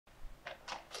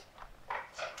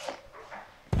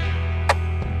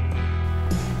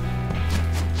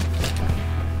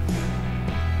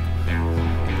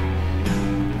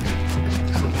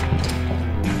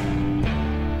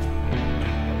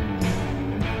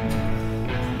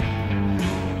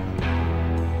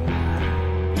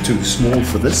Too small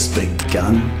for this big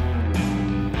gun.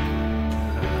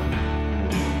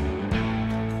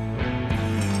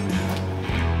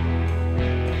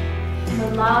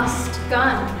 The last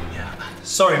gun.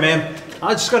 Sorry, ma'am.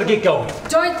 I just gotta get going.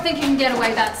 Don't think you can get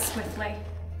away that swiftly.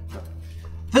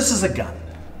 This is a gun.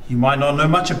 You might not know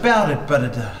much about it, but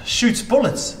it shoots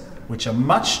bullets, which are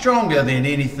much stronger than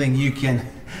anything you can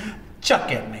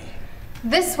chuck at me.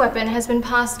 This weapon has been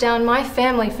passed down my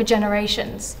family for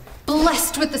generations.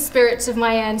 Blessed with the spirits of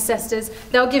my ancestors,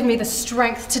 they'll give me the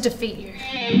strength to defeat you.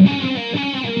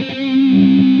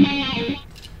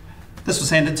 This was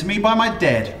handed to me by my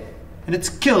dad, and it's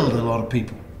killed a lot of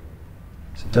people.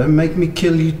 So don't make me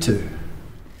kill you too.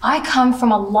 I come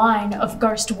from a line of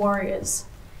ghost warriors.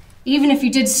 Even if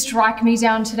you did strike me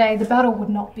down today, the battle would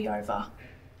not be over.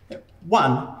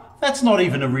 One, that's not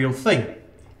even a real thing.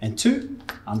 And two,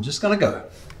 I'm just gonna go.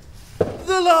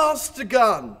 The last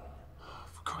gun!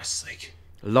 For Christ's sake.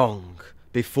 Long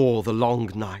before the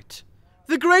long night,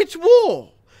 the great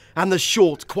war, and the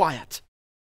short quiet.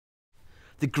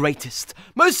 The greatest,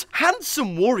 most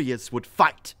handsome warriors would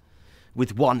fight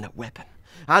with one weapon,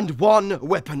 and one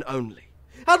weapon only.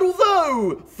 And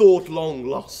although thought long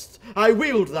lost, I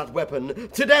wield that weapon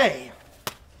today.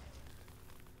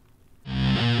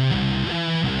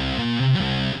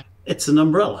 It's an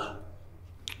umbrella.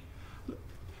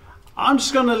 I'm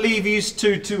just gonna leave you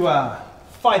two to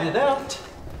fight it out.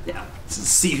 Yeah, to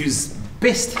see who's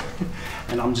best.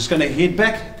 And I'm just gonna head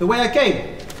back the way I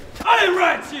came. I didn't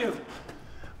write to you!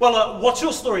 Well, what's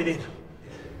your story then?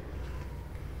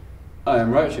 I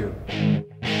am right you.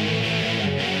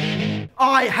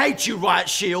 I hate you, Riot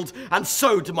Shield, and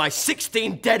so do my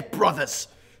 16 dead brothers.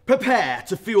 Prepare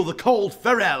to feel the cold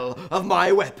ferrule of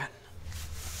my weapon.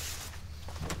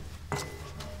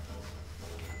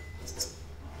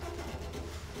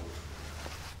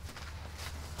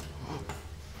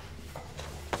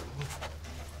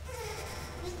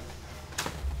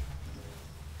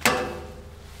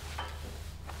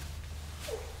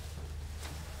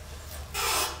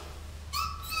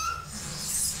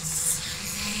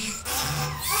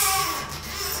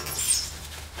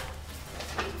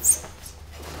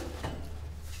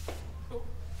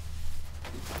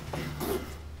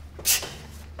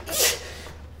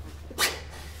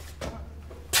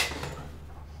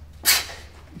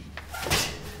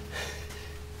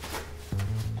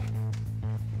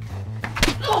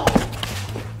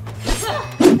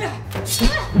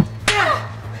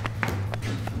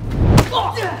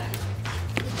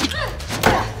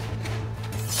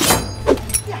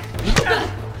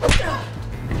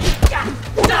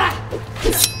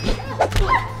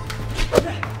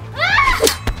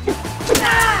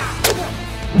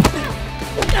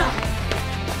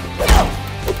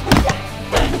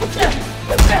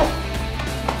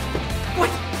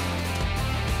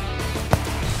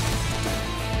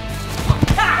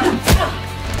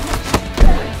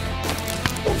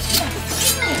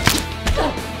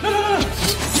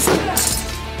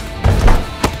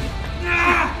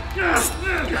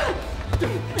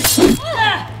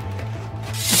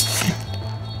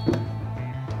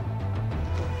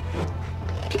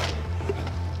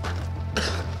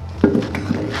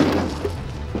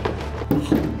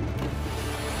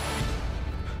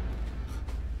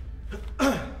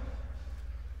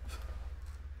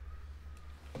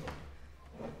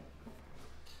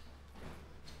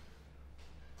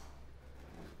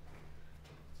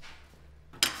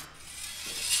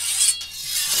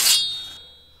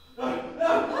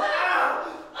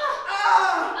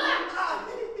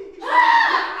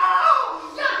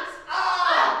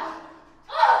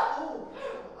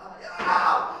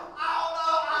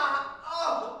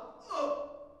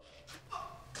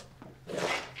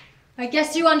 I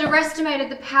guess you underestimated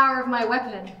the power of my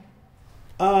weapon.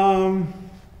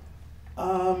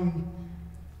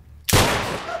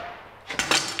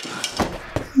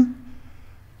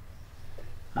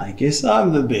 I guess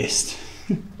I'm the best.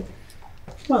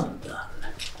 Well done.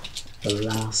 The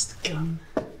last gun.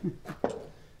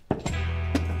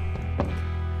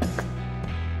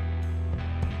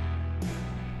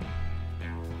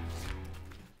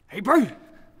 Hey bro,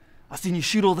 I seen you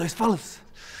shoot all those fellas.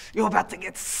 You're about to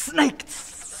get snaked.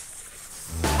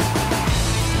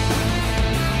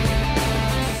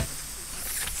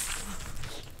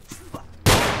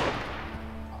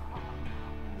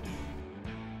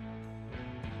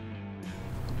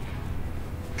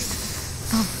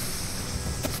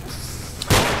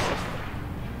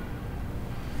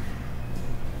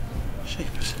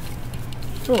 Shapers.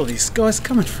 Where are all these guys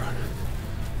coming from?